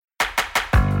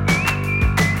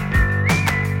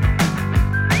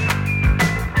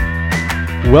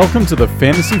Welcome to the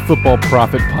Fantasy Football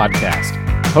Prophet Podcast,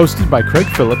 hosted by Craig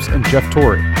Phillips and Jeff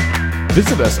Torrey.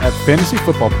 Visit us at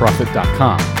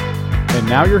fantasyfootballprophet.com. And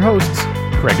now your hosts,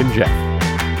 Craig and Jeff.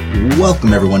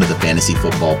 Welcome everyone to the Fantasy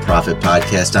Football Prophet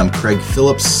Podcast. I'm Craig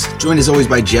Phillips, joined as always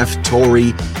by Jeff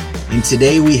Torrey. And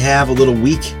today we have a little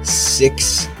Week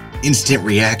 6 instant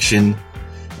reaction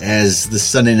as the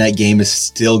Sunday night game is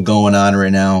still going on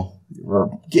right now. We're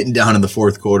getting down in the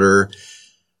fourth quarter.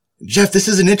 Jeff, this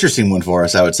is an interesting one for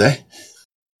us, I would say.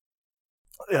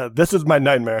 Yeah, this is my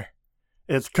nightmare.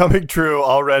 It's coming true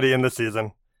already in the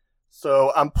season.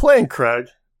 So I'm playing Craig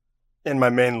in my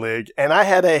main league, and I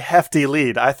had a hefty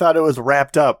lead. I thought it was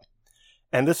wrapped up.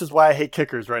 And this is why I hate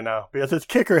kickers right now, because his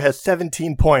kicker has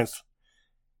 17 points.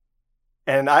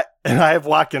 And I have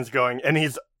Watkins going, and he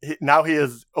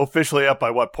is officially up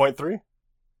by what, 0.3?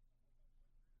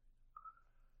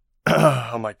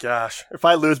 Oh my gosh. If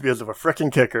I lose because of a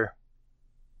frickin' kicker.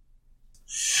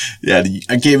 Yeah,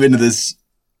 I came into this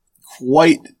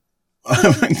I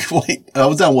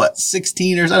was on what,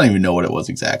 16 or I don't even know what it was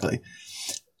exactly.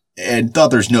 And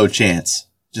thought there's no chance.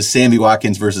 Just Sammy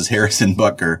Watkins versus Harrison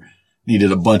Butker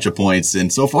needed a bunch of points.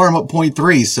 And so far I'm up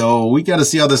 0.3. So we got to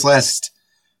see how this last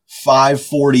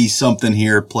 540 something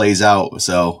here plays out.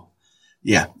 So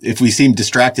yeah, if we seem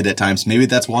distracted at times, maybe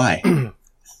that's why.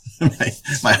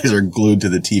 My eyes are glued to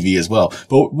the TV as well.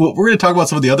 But we're going to talk about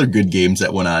some of the other good games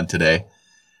that went on today.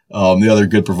 The other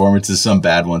good performances, some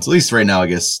bad ones. At least right now, I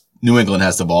guess New England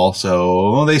has the ball,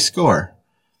 so they score.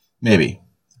 Maybe.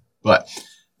 But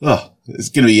it's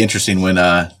going to be interesting when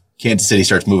Kansas City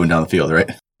starts moving down the field,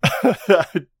 right?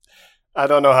 I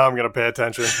don't know how I'm going to pay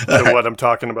attention to what I'm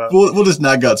talking about. We'll just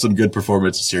knock out some good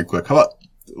performances here quick. How about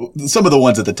some of the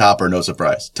ones at the top are no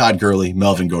surprise. Todd Gurley,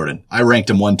 Melvin Gordon. I ranked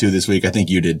them 1-2 this week. I think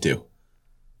you did too.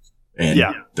 And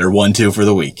yeah, they're 1-2 for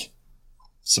the week.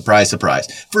 Surprise, surprise.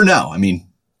 For now, I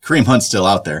mean, Kareem Hunt's still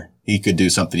out there. He could do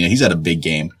something. He's had a big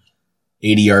game.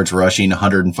 80 yards rushing,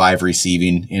 105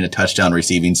 receiving, and a touchdown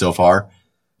receiving so far.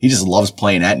 He just loves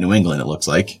playing at New England, it looks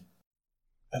like.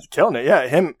 That's killing it. Yeah,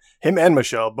 him and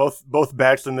Michelle, both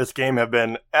backs in this game have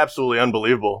been absolutely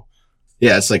unbelievable.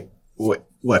 Yeah, it's like, what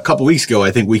a couple weeks ago, I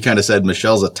think we kind of said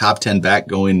Michelle's a top 10 back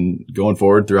going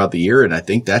forward throughout the year, and I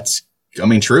think that's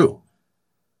coming true.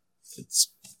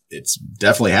 It's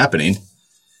definitely happening.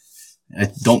 I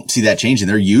don't see that changing.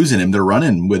 They're using him. They're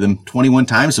running with him 21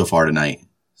 times so far tonight.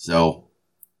 So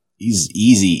he's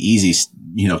easy,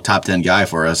 top 10 guy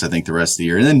for us, I think, the rest of the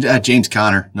year. And then James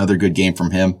Conner, another good game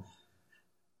from him.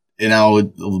 And now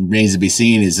it remains to be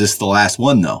seen, is this the last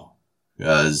one, though?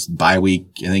 Because bye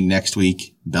week, I think next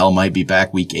week, Bell might be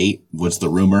back week 8. What's the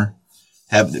rumor?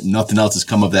 Nothing else has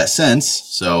come of that since.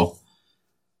 So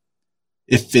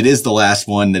if it is the last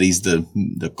one that he's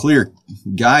the clear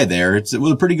guy there, it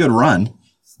was a pretty good run,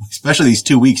 especially these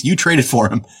 2 weeks. You traded for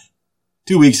him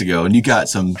 2 weeks ago, and you got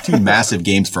two massive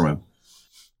games from him.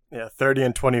 Yeah, 30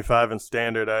 and 25 in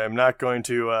standard. I am not going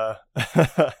to I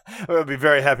will be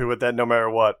very happy with that no matter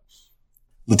what.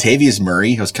 Latavius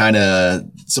Murray, I was kind of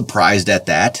surprised at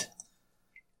that.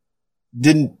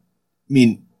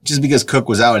 Just because Cook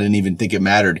was out, I didn't even think it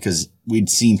mattered because we'd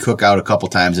seen Cook out a couple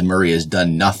times and Murray has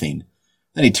done nothing.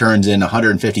 Then he turns in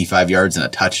 155 yards and a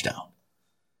touchdown.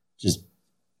 Just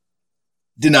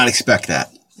did not expect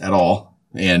that at all.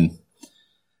 And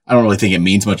I don't really think it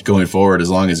means much going forward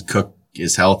as long as Cook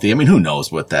is healthy. I mean, who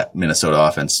knows what that Minnesota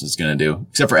offense is going to do,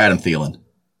 except for Adam Thielen.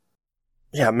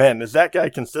 Yeah, man, is that guy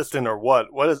consistent or what?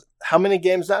 How many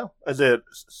games now? Is it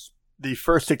the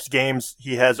first 6 games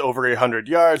he has over 800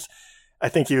 yards? I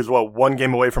think he was, one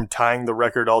game away from tying the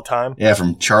record all time? Yeah,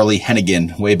 from Charlie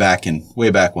Hennigan way back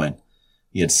when.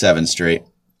 He had 7 straight.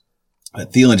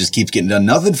 But Thielen just keeps getting done.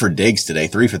 Nothing for Diggs today,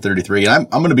 3 for 33. And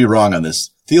I'm going to be wrong on this.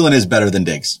 Thielen is better than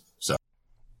Diggs. So.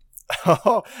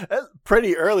 Oh, that's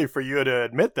pretty early for you to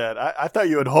admit that. I thought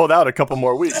you would hold out a couple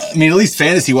more weeks. I mean, at least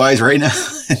fantasy-wise right now,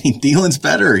 Thielen's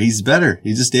better. He's better.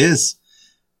 He just is.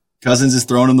 Cousins is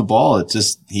throwing him the ball. It's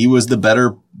just, he was the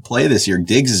better play this year.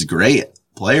 Diggs is a great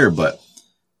player, but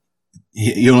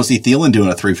you don't see Thielen doing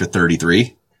a 3 for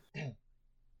 33.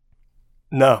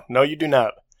 No, you do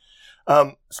not.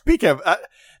 Speaking of,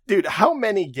 dude, how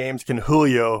many games can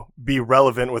Julio be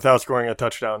relevant without scoring a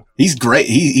touchdown? He's great.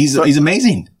 He's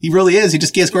amazing. He really is. He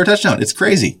just can't score a touchdown. It's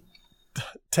crazy.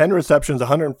 10 receptions,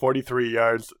 143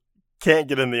 yards. Can't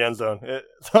get in the end zone.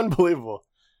 It's unbelievable.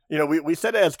 We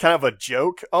said it as kind of a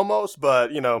joke almost,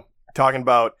 but, talking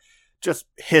about just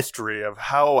history of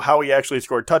how he actually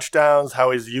scored touchdowns,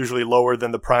 how he's usually lower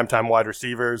than the primetime wide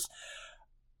receivers.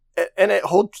 And it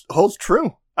holds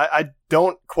true. I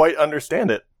don't quite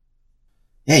understand it.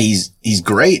 Yeah, he's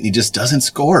great. He just doesn't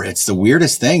score. It's the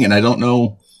weirdest thing. And I don't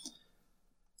know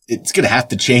it's going to have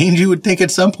to change, you would think,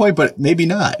 at some point, but maybe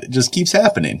not. It just keeps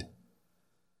happening.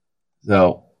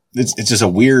 So it's just a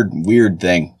weird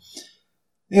thing.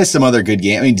 There's some other good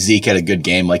game. I mean, Zeke had a good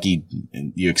game like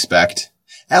you expect.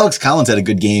 Alex Collins had a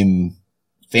good game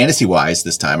fantasy-wise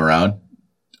this time around.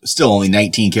 Still only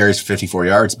 19 carries for 54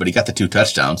 yards, but he got the 2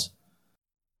 touchdowns.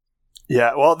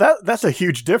 Yeah, well, that's a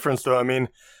huge difference, though. I mean,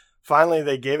 finally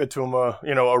they gave it to him,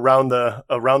 around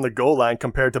the goal line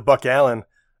compared to Buck Allen.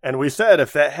 And we said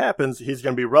if that happens, he's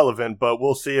going to be relevant, but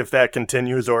we'll see if that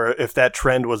continues or if that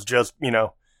trend was just,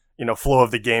 flow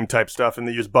of the game type stuff and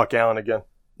they use Buck Allen again.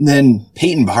 And then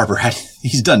Peyton Barber,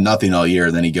 he's done nothing all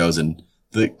year. Then he goes and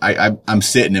I'm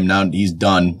sitting him now. He's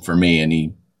done for me, and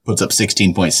he puts up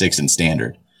 16.6 in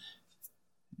standard.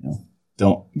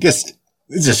 I guess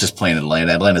it's just playing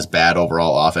Atlanta. Atlanta's bad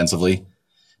overall offensively,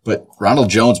 but Ronald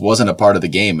Jones wasn't a part of the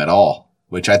game at all,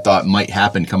 which I thought might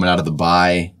happen coming out of the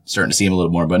bye, starting to see him a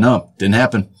little more, but no, didn't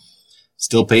happen.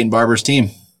 Still Peyton Barber's team.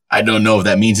 I don't know if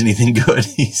that means anything good.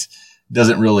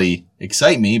 Doesn't really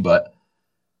excite me, but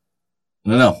I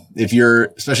don't know. If you're,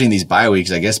 especially in these bye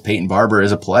weeks, I guess Peyton Barber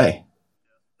is a play.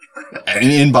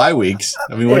 In bye weeks.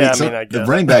 I mean, the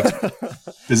running back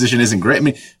position isn't great. I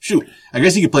mean, shoot, I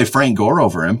guess you could play Frank Gore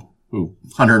over him, who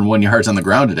 101 yards on the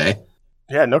ground today.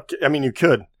 Yeah, you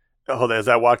could. Hold on, is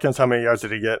that Watkins? How many yards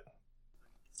did he get?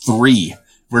 3.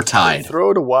 We're tied.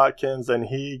 Throw to Watkins, and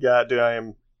he got,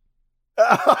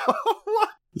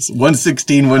 It's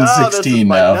 116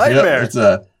 now. Nightmare.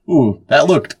 Yep, that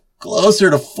looked closer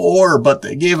to 4, but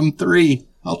they gave him 3.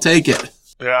 I'll take it.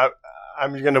 Yeah,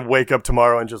 I'm going to wake up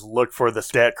tomorrow and just look for the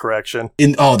stat correction.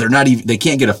 They're not even, they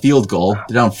can't get a field goal.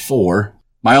 They're down 4.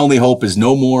 My only hope is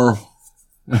no more,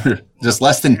 just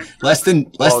less than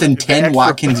 10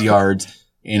 Watkins yards,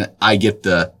 and I get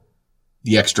the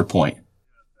extra point.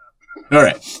 All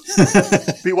right.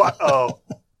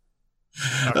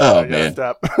 Oh man.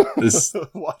 Stop.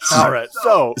 All right.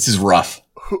 So this is rough.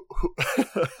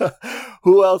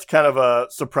 Who else kind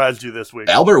of surprised you this week?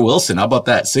 Albert Wilson. How about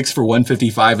that? 6 for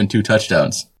 155 and 2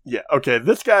 touchdowns. Yeah. Okay.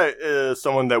 This guy is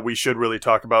someone that we should really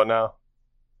talk about now.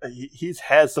 He's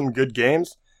had some good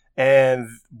games, and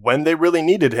when they really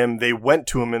needed him, they went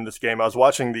to him in this game. I was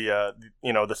watching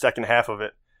the second half of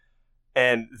it,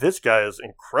 and this guy is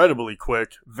incredibly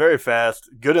quick, very fast,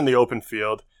 good in the open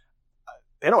field.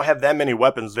 They don't have that many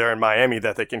weapons there in Miami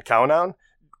that they can count on.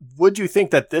 Would you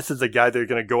think that this is a guy they're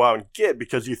going to go out and get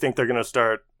because you think they're going to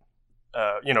start,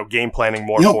 game planning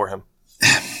more for him?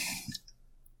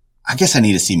 I guess I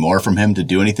need to see more from him to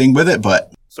do anything with it,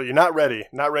 but. So you're not ready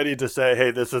to say,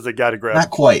 hey, this is a guy to grab. Not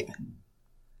quite.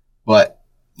 But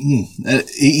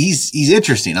he's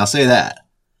interesting. I'll say that.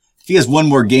 If he has one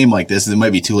more game like this, it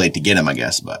might be too late to get him, I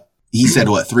guess, but. He's had,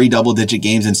 3 double-digit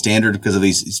games in standard because of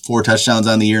these 4 touchdowns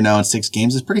on the year now in 6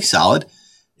 games. It's pretty solid.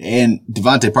 And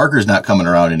Devontae Parker's not coming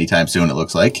around anytime soon, it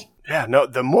looks like. Yeah, no,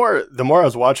 the more I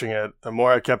was watching it, the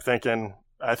more I kept thinking,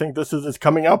 I think this is his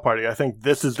coming out party. I think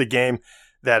this is the game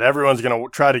that everyone's going to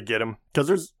try to get him because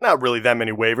there's not really that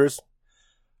many waivers.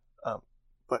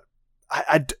 But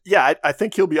I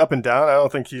think he'll be up and down. I don't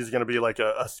think he's going to be like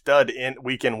a stud in,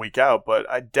 week out, but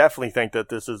I definitely think that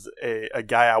this is a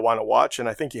guy I want to watch, and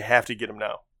I think you have to get him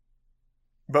now.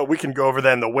 But we can go over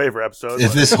that in the waiver episode.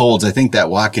 If this holds, I think that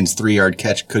Watkins 3-yard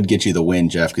catch could get you the win,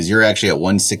 Jeff, because you're actually at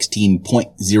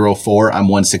 116.04. I'm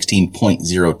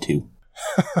 116.02.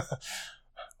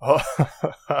 Oh,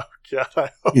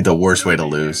 God. Be the worst way to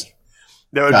lose.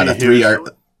 That would be huge.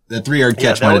 The 3-yard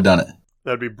catch might have done it.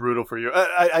 That'd be brutal for you.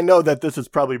 I know that this is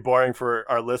probably boring for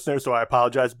our listeners, so I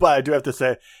apologize. But I do have to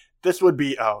say, this would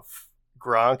be,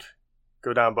 Gronk,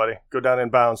 go down, buddy. Go down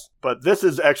in bounds. But this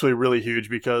is actually really huge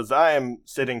because I am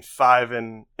sitting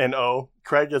 5-0.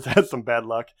 Craig has had some bad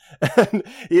luck. And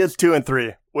he is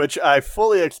 2-3, which I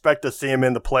fully expect to see him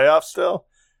in the playoffs still.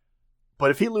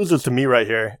 But if he loses to me right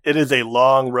here, it is a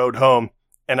long road home.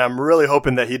 And I'm really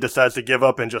hoping that he decides to give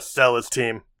up and just sell his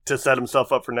team to set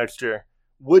himself up for next year.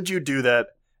 Would you do that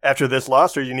after this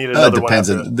loss, or you need another one? It depends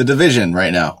on the division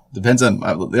right now. Depends on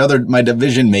my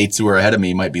division mates who are ahead of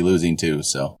me might be losing too.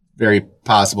 So very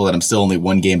possible that I'm still only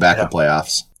 1 game back of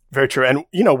playoffs. Very true. And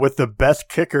with the best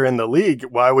kicker in the league,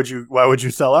 why would you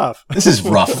sell off? This is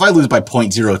rough. If I lose by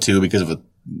 0.02 because of a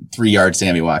 3-yard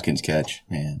Sammy Watkins catch,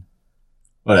 man,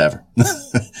 whatever. All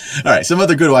right. Some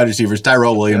other good wide receivers.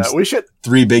 Tyrell Williams. We should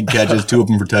 3 big catches, 2 of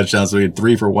them for touchdowns. So we had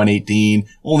 3 for 118,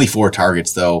 only 4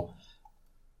 targets though.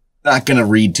 Not going to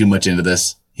read too much into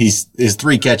this. His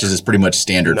 3 catches is pretty much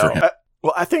standard for him.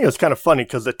 I think it's kind of funny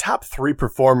because the top 3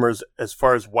 performers as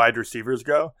far as wide receivers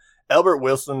go, Albert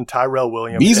Wilson, Tyrell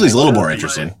Williams. Beasley's a little more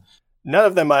interesting. None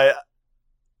of them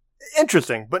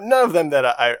interesting, but none of them that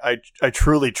I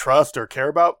truly trust or care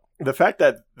about. The fact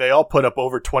that they all put up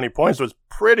over 20 points was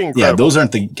pretty incredible. Yeah, those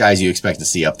aren't the guys you expect to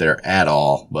see up there at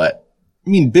all. But, I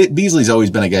mean, Beasley's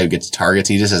always been a guy who gets targets.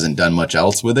 He just hasn't done much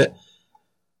else with it.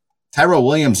 Tyrell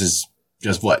Williams is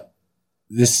just what?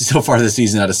 So far this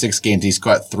season, out of 6 games, he's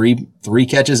caught three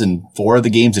catches in 4 of the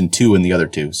games and 2 in the other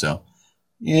 2. So,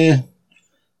 yeah.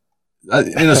 I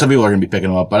know some people are going to be picking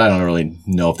him up, but I don't really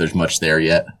know if there's much there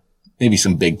yet. Maybe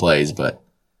some big plays, but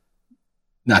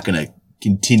not going to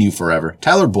continue forever.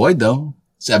 Tyler Boyd, though,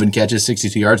 7 catches,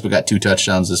 62 yards, but got 2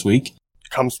 touchdowns this week.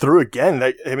 Comes through again.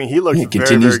 I mean, he looks He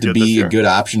continues to be a good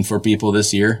option for people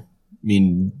this year. I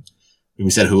mean,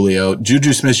 we said Julio.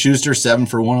 Juju Smith-Schuster, 7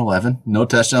 for 111. No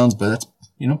touchdowns, but that's,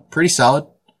 pretty solid.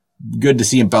 Good to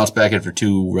see him bounce back after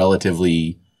 2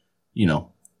 relatively,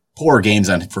 poor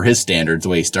games for his standards, the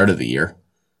way he started the year.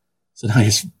 So now he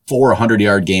has 4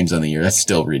 100-yard games on the year. That's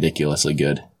still ridiculously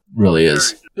good. Really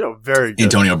is. Very good.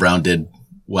 Antonio Brown did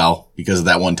well because of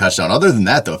that 1 touchdown. Other than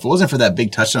that, though, if it wasn't for that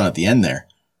big touchdown at the end there,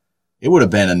 it would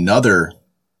have been another,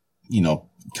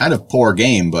 kind of poor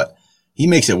game, but he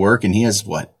makes it work, and he has,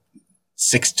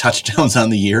 6 touchdowns on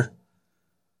the year?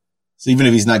 So even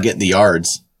if he's not getting the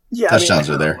yards, touchdowns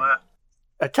are there.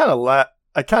 I kind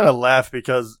of laugh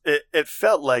because it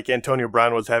felt like Antonio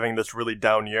Brown was having this really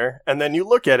down year. And then you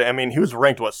look at it, I mean, he was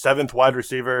ranked, 7th wide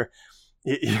receiver.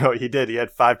 He did. He had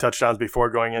 5 touchdowns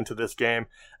before going into this game.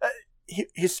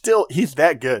 He's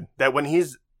that good that when he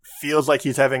feels like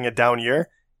he's having a down year,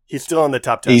 he's still in the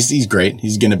top 10. He's great.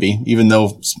 He's going to be, even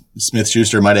though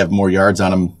Smith-Schuster might have more yards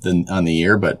on him than on the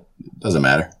year, but it doesn't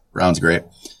matter. Brown's great.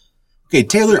 Okay,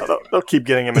 Taylor. They'll keep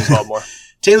getting him involved more.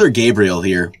 Taylor Gabriel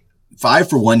here, 5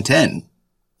 for 110.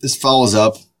 This follows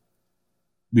up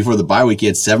before the bye week. He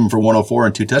had 7 for 104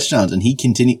 and 2 touchdowns, and he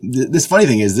continued. This funny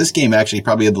thing is, this game actually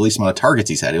probably had the least amount of targets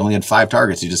he's had. He only had 5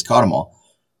 targets. He just caught them all,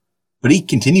 but he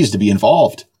continues to be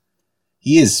involved.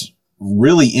 He is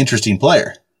really interesting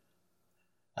player.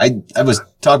 I was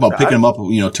talking about picking him up,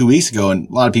 2 weeks ago, and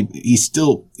a lot of people, he's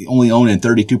still only owned in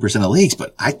 32% of leagues,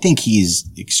 but I think he's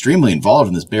extremely involved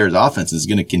in this Bears offense and is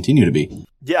going to continue to be.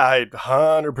 Yeah, I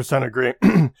 100% agree.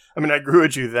 I mean, I agree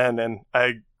with you then, and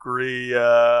I agree.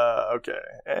 Okay,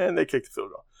 and they kicked the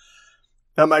field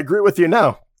goal. I agree with you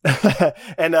now.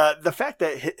 And the fact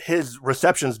that his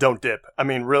receptions don't dip. I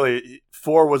mean, really,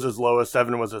 4 was his lowest,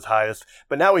 7 was his highest.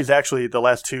 But now he's actually, the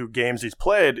last 2 games he's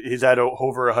played, he's at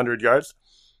over 100 yards.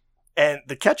 And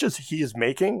the catches he is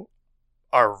making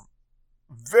are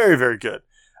very, very good.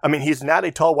 I mean, he's not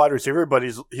a tall wide receiver, but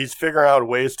he's figuring out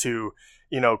ways to,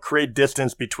 create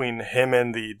distance between him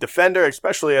and the defender,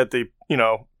 especially at the,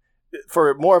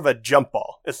 for more of a jump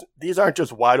ball. These aren't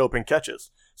just wide open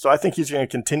catches. So I think he's going to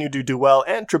continue to do well.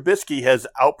 And Trubisky has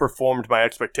outperformed my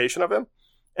expectation of him.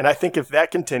 And I think if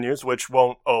that continues, which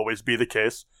won't always be the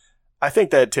case, I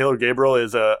think that Taylor Gabriel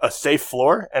is a safe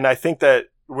floor. And I think that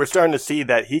we're starting to see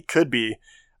that he could be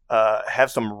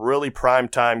have some really prime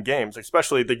time games,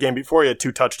 especially the game before he had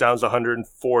 2 touchdowns,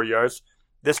 104 yards.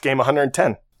 This game,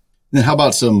 110. Then how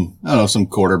about some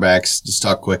quarterbacks? Just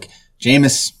talk quick.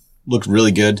 Jameis looked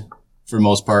really good for the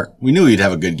most part. We knew he'd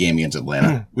have a good game against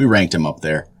Atlanta. We ranked him up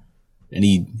there, and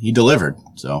he delivered.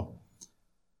 So,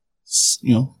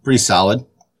 pretty solid.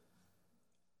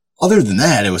 Other than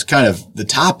that, it was kind of, the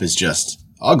top is just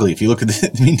ugly. If you look at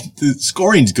the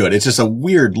scoring's good. It's just a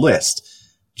weird list.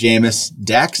 Jameis,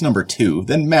 Dak's number 2,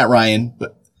 then Matt Ryan,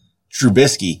 but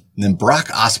Trubisky, and then Brock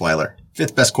Osweiler,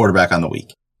 5th best quarterback on the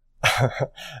week.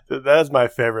 That's my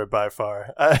favorite by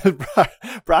far.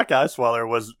 Brock Osweiler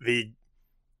was the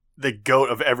GOAT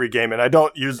of every game, and I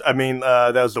don't use,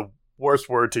 that was the worst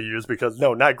word to use because,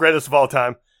 no, not greatest of all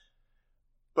time.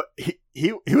 But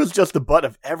he was just the butt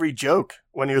of every joke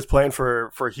when he was playing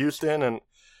for Houston, and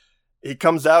he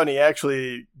comes out and he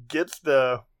actually gets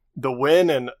the win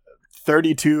and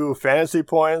 32 fantasy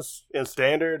points in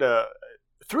standard,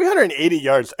 380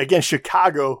 yards against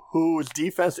Chicago, whose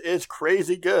defense is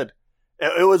crazy good.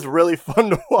 It was really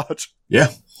fun to watch. Yeah.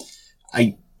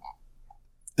 I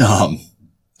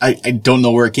don't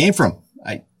know where it came from.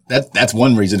 That's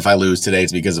one reason if I lose today,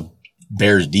 it's because of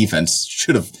Bears defense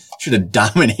should have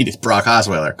dominated Brock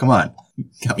Osweiler. Come on.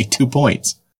 Got me 2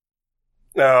 points.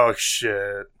 Oh,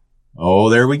 shit. Oh,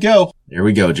 there we go. There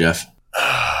we go, Jeff.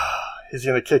 He's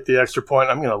going to kick the extra point.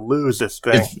 I'm going to lose this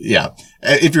thing.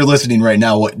 If you're listening right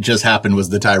now, what just happened was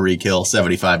the Tyreek Hill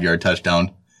 75-yard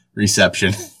touchdown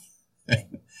reception.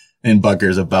 And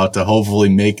Butker's about to hopefully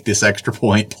make this extra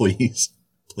point, please.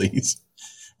 Please.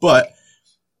 But,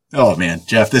 oh man,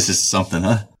 Jeff, this is something,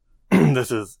 huh?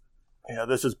 This is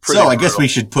pretty So I guess we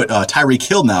should put Tyreek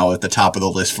Hill now at the top of the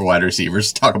list for wide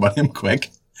receivers. Talk about him quick.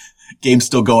 game's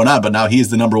still going on, but now he's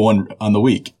the number one on the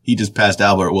week. He just passed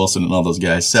Albert Wilson and all those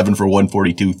guys. 7 for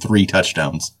 142, 3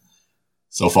 touchdowns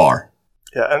so far.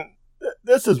 Yeah, and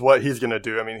this is what he's going to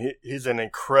do. I mean, he's an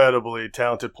incredibly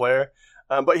talented player,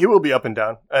 but he will be up and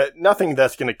down. Nothing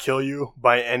that's going to kill you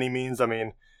by any means. I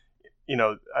mean,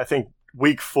 I think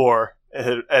week 4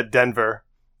 at Denver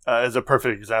is a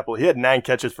perfect example. He had 9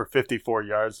 catches for 54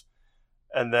 yards.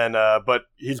 And then, but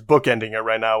he's bookending it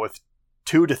right now with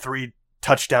 2 to 3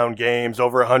 touchdown games,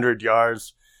 over 100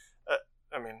 yards.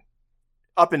 I mean,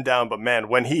 up and down, but man,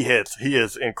 when he hits, he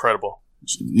is incredible.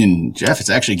 And Jeff, it's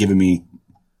actually given me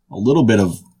a little bit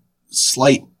of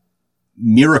slight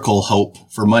miracle hope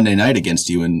for Monday night against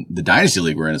you in the Dynasty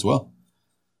League we're in as well.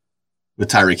 With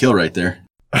Tyreek Hill right there.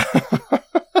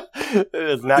 It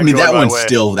is not. I mean, that one's way.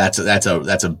 Still, that's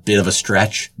a bit of a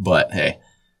stretch, but hey.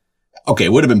 Okay,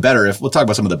 it would have been better if we'll talk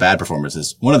about some of the bad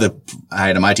performances. One of the I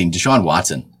had on my team, Deshaun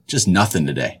Watson, just nothing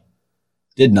today.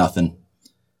 Did nothing.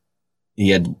 He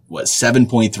had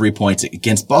 7.3 points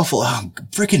against Buffalo. Oh,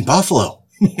 freaking Buffalo.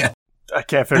 Yeah. I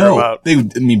can't figure him out.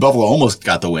 Buffalo almost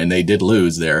got the win. They did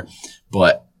lose there,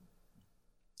 but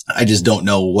I just don't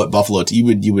know what Buffalo.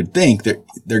 You would think that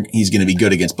he's going to be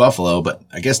good against Buffalo, but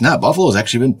I guess not. Buffalo's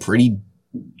actually been pretty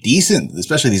decent,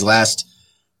 especially these last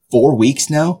 4 weeks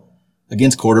now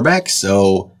against quarterbacks.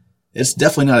 So it's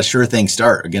definitely not a sure thing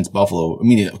start against Buffalo. I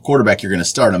mean, a quarterback, you're going to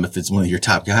start him if it's one of your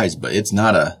top guys, but it's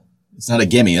not a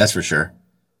gimme. That's for sure.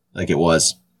 Like it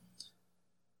was.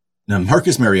 Now,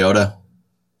 Marcus Mariota,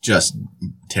 just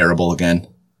terrible again.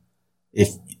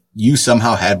 If you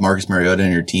somehow had Marcus Mariota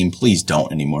in your team, please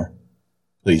don't anymore.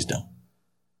 Please don't.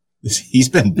 He's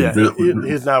been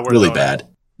he's not really bad.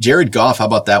 Jared Goff, how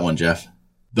about that one, Jeff?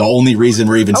 The only reason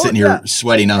we're even sitting here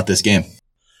sweating out this game.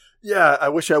 Yeah, I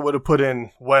wish I would have put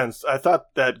in Wentz. I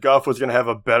thought that Goff was going to have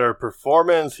a better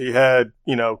performance. He had,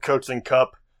 Cooks and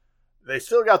Kupp. They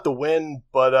still got the win,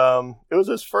 but it was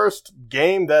his first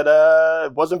game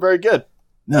that wasn't very good.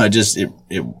 No,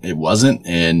 it wasn't,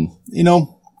 and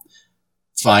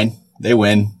it's fine. They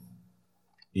win.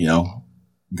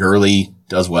 Gurley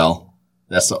does well.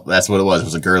 That's what it was. It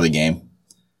was a Gurley game.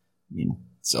 I mean,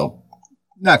 so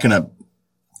not gonna.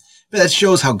 But that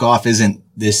shows how Goff isn't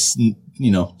this,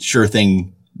 sure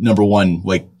thing number one.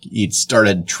 Like he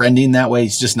started trending that way.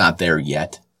 He's just not there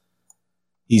yet.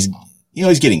 He's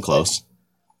getting close,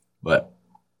 but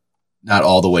not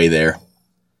all the way there.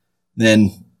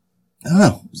 Then I don't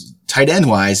know. Tight end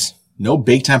wise, no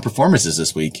big time performances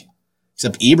this week,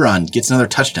 except Ebron gets another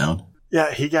touchdown.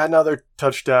 Yeah, he got another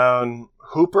touchdown.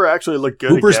 Hooper actually looked good.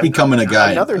 Hooper's again. becoming a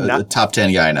guy, a top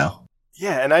 10 guy now.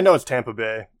 Yeah, and I know it's Tampa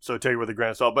Bay, so take it with a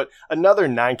grain of salt, but another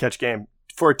 9-catch game.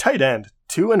 For a tight end,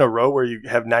 2 in a row where you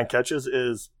have 9 catches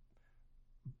is,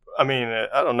 I mean,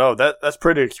 I don't know. That's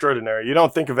pretty extraordinary. You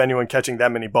don't think of anyone catching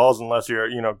that many balls unless you're,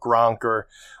 Gronk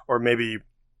or maybe,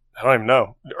 I don't even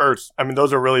know, Ertz. I mean,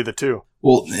 those are really the 2.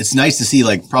 Well, it's nice to see,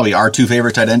 like, probably our 2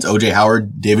 favorite tight ends, O.J.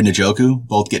 Howard, David Njoku,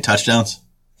 both get touchdowns.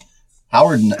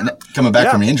 Howard coming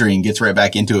back from an injury and gets right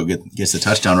back into it, gets the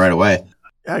touchdown right away.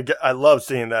 I love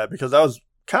seeing that because I was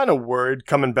kind of worried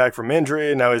coming back from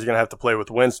injury. Now he's going to have to play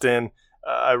with Winston.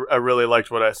 I really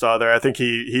liked what I saw there. I think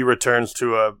he returns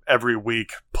to a every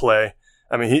week play.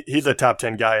 I mean, he's a top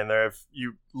 10 guy in there. If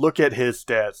you look at his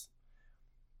stats,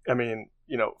 I mean,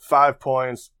 5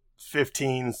 points,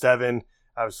 15, 7,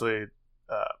 obviously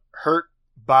hurt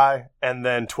by, and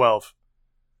then 12.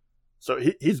 So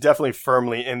he's definitely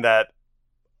firmly in that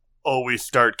always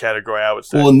start category, I would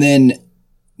say. Well, and then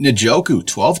Njoku,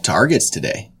 12 targets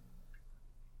today.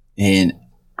 And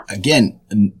again,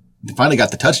 finally got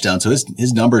the touchdown, so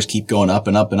his numbers keep going up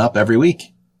and up and up every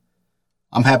week.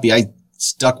 I'm happy I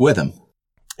stuck with him.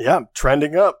 Yeah,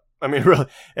 trending up. I mean, really,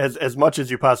 as much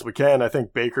as you possibly can. I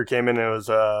think Baker came in and it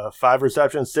was 5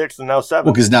 receptions, 6, and now 7.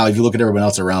 Well, because now if you look at everyone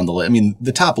else around the list, I mean,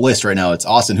 the top list right now, it's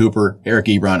Austin Hooper, Eric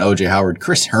Ebron, O.J. Howard,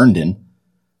 Chris Herndon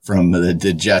from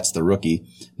the Jets, the rookie,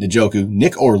 Njoku,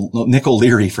 Nick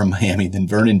O'Leary from Miami, then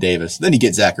Vernon Davis. Then you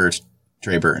get Zach Ertz,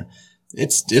 Trey Burton.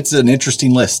 It's an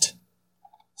interesting list.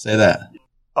 Say that.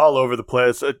 All over the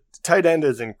place. A tight end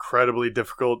is incredibly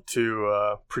difficult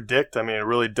to predict. I mean, it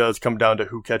really does come down to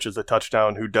who catches a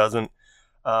touchdown, who doesn't.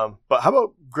 But how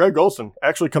about Greg Olsen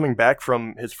actually coming back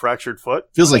from his fractured foot?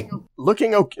 Feels like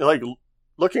looking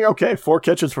okay. 4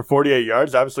 catches for 48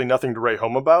 yards. Obviously nothing to write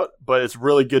home about, but it's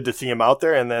really good to see him out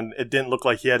there. And then it didn't look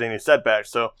like he had any setbacks.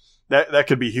 So that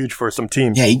could be huge for some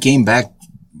teams. Yeah, he came back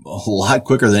a lot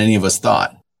quicker than any of us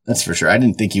thought. That's for sure. I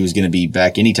didn't think he was going to be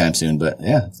back anytime soon, but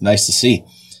yeah, it's nice to see.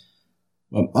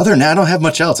 Other than that, I don't have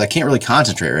much else. I can't really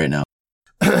concentrate right now.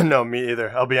 No, me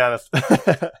either. I'll be honest.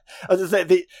 I was going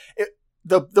to say,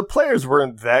 the players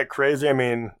weren't that crazy. I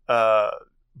mean,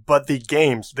 but the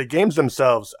games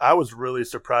themselves, I was really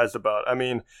surprised about. I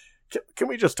mean, can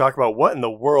we just talk about what in the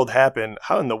world happened?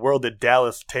 How in the world did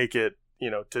Dallas take it,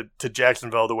 to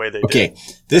Jacksonville the way they did? Okay,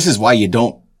 this is why you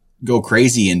don't go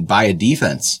crazy and buy a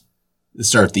defense to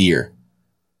start the year.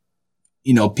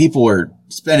 People were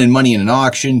spending money in an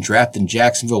auction, drafting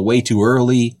Jacksonville way too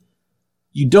early.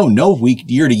 You don't know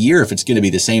year to year if it's going to be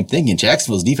the same thing, and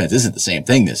Jacksonville's defense isn't the same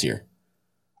thing this year.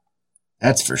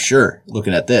 That's for sure.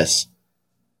 Looking at this,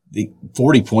 the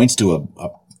 40 points to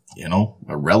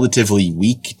a relatively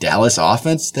weak Dallas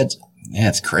offense.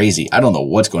 That's crazy. I don't know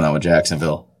what's going on with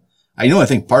Jacksonville. I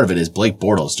think part of it is Blake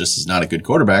Bortles just is not a good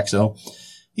quarterback, so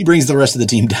he brings the rest of the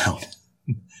team down.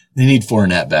 They need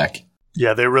Fournette back.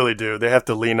 Yeah, they really do. They have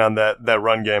to lean on that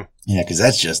run game. Yeah, because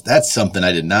that's something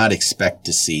I did not expect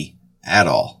to see at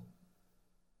all.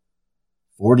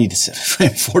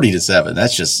 40-7.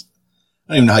 That's just,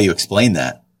 I don't even know how you explain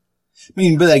that. I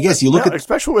mean, but I guess you look at,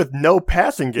 especially with no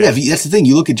passing game. Yeah, that's the thing.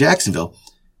 You look at Jacksonville.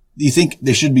 You think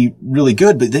they should be really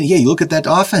good, but then you look at that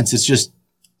offense. It's just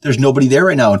there's nobody there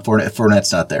right now, and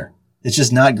Fournette's not there. It's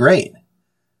just not great.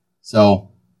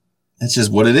 So that's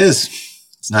just what it is.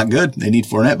 It's not good. They need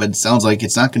Fournette, but it sounds like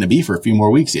it's not going to be for a few more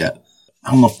weeks yet.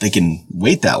 I don't know if they can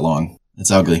wait that long.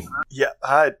 It's ugly. Yeah,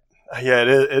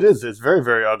 it is. It's very,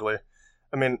 very ugly.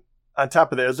 I mean, on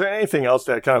top of that, is there anything else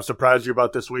that kind of surprised you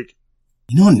about this week?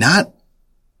 Not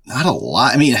a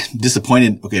lot. I mean,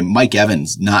 disappointed. Okay, Mike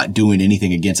Evans not doing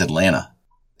anything against Atlanta.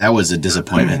 That was a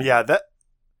disappointment. Yeah,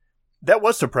 that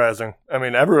was surprising. I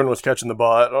mean, everyone was catching the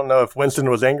ball. I don't know if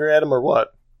Winston was angry at him or what.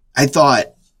 I thought,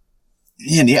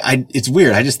 it's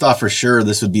weird. I just thought for sure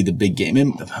this would be the big game.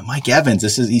 And Mike Evans,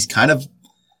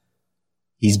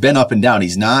 he's been up and down.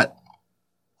 He's not,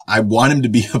 I want him to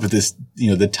be up at this,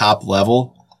 the top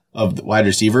level of the wide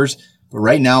receivers. But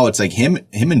right now it's like him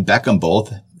and Beckham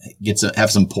both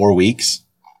have some poor weeks.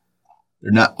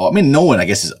 They're not, I mean, no one, I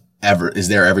guess, is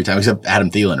there every time except Adam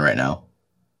Thielen right now.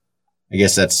 I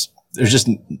guess there's just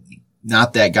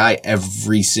not that guy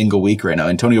every single week right now.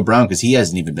 Antonio Brown, because he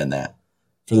hasn't even been that.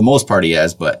 For the most part, he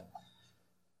has, but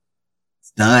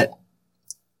it's not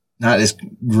as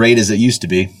great as it used to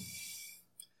be.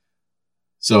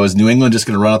 So is New England just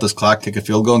going to run out this clock, kick a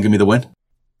field goal, and give me the win?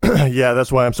 Yeah,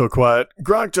 that's why I'm so quiet.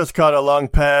 Gronk just caught a long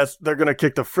pass. They're going to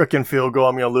kick the frickin' field goal.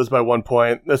 I'm going to lose by 1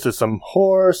 point. This is some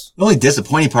horse. The only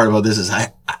disappointing part about this is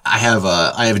I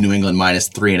have New England minus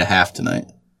 3.5 tonight.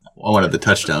 I wanted the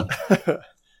touchdown.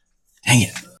 Dang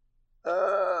it.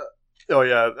 Oh,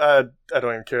 yeah. I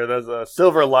don't even care. There's a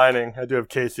silver lining. I do have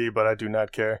KC, but I do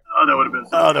not care. Oh,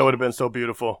 that would have been so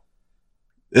beautiful.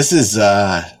 This is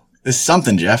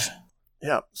something, Jeff.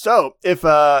 Yeah. So if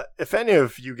any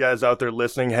of you guys out there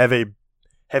listening have a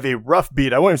rough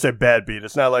beat, I wouldn't say bad beat.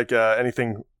 It's not like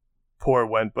anything poor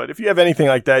went, but if you have anything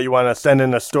like that, you want to send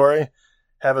in a story,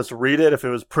 have us read it. If it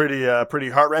was pretty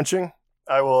heart wrenching,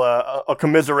 I'll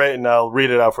commiserate and I'll read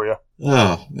it out for you.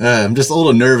 Oh, I'm just a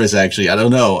little nervous actually. I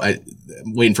don't know. I'm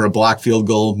waiting for a block field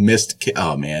goal, missed.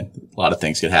 Oh man, a lot of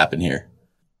things could happen here.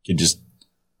 Could just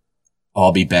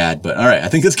all be bad. But all right, I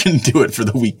think that's going to do it for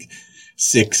the week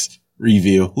 6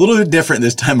 review. A little bit different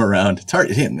this time around. It's hard,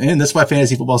 and that's why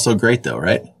fantasy football is so great, though,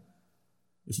 right?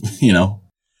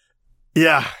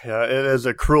 Yeah, it is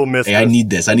a cruel miss. Hey, I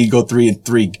need this. I need to go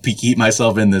 3-3, keep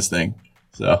myself in this thing.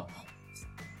 So,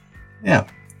 yeah.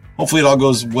 Hopefully it all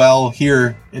goes well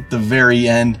here at the very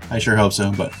end. I sure hope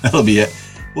so, but that'll be it.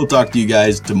 We'll talk to you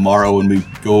guys tomorrow when we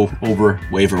go over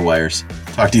waiver wires.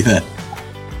 Talk to you then.